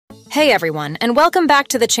Hey everyone, and welcome back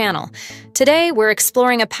to the channel. Today, we're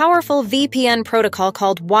exploring a powerful VPN protocol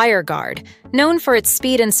called WireGuard, known for its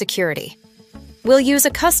speed and security. We'll use a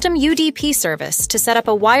custom UDP service to set up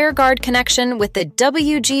a WireGuard connection with the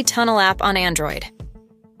WG Tunnel app on Android.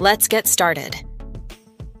 Let's get started.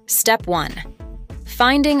 Step 1.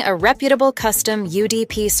 Finding a reputable custom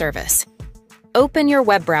UDP service. Open your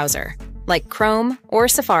web browser, like Chrome or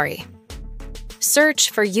Safari. Search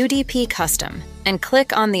for UDP Custom and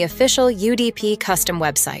click on the official UDP Custom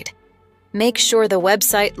website. Make sure the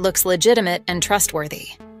website looks legitimate and trustworthy.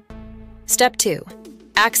 Step 2.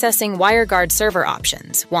 Accessing WireGuard server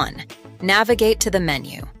options. 1. Navigate to the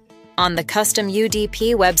menu. On the custom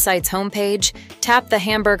UDP website's homepage, tap the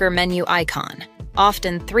hamburger menu icon,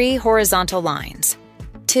 often 3 horizontal lines.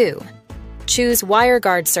 2. Choose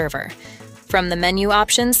WireGuard server. From the menu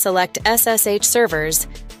options, select SSH servers,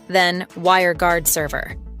 then WireGuard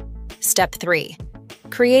server. Step 3.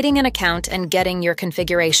 Creating an account and getting your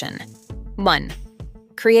configuration. 1.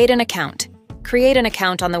 Create an account. Create an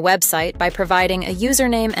account on the website by providing a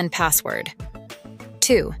username and password.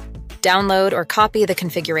 2. Download or copy the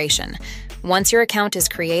configuration. Once your account is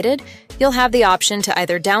created, you'll have the option to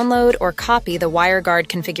either download or copy the WireGuard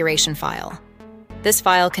configuration file. This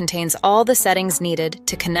file contains all the settings needed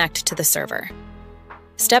to connect to the server.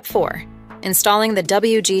 Step 4. Installing the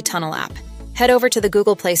WG Tunnel app. Head over to the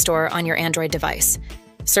Google Play Store on your Android device.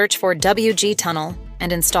 Search for WG Tunnel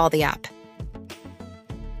and install the app.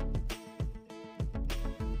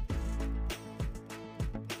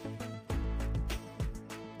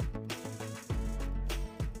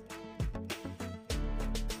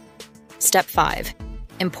 Step 5.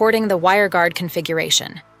 Importing the WireGuard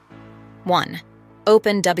configuration. 1.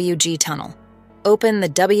 Open WG Tunnel. Open the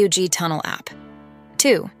WG Tunnel app.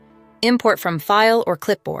 2. Import from File or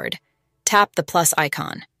Clipboard. Tap the plus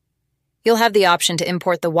icon. You'll have the option to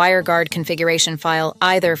import the WireGuard configuration file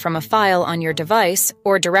either from a file on your device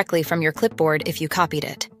or directly from your clipboard if you copied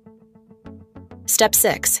it. Step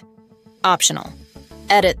 6. Optional.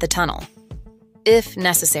 Edit the tunnel. If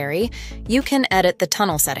necessary, you can edit the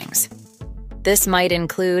tunnel settings. This might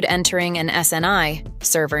include entering an SNI,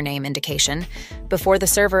 server name indication, before the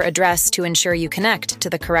server address to ensure you connect to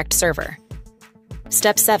the correct server.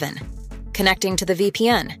 Step 7. Connecting to the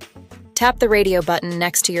VPN. Tap the radio button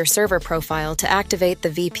next to your server profile to activate the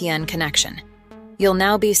VPN connection. You'll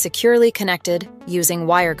now be securely connected using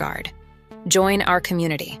WireGuard. Join our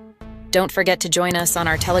community. Don't forget to join us on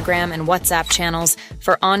our Telegram and WhatsApp channels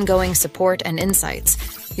for ongoing support and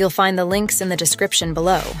insights. You'll find the links in the description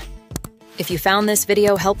below. If you found this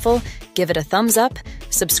video helpful, give it a thumbs up,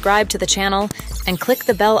 subscribe to the channel, and click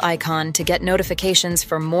the bell icon to get notifications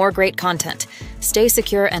for more great content. Stay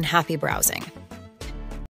secure and happy browsing.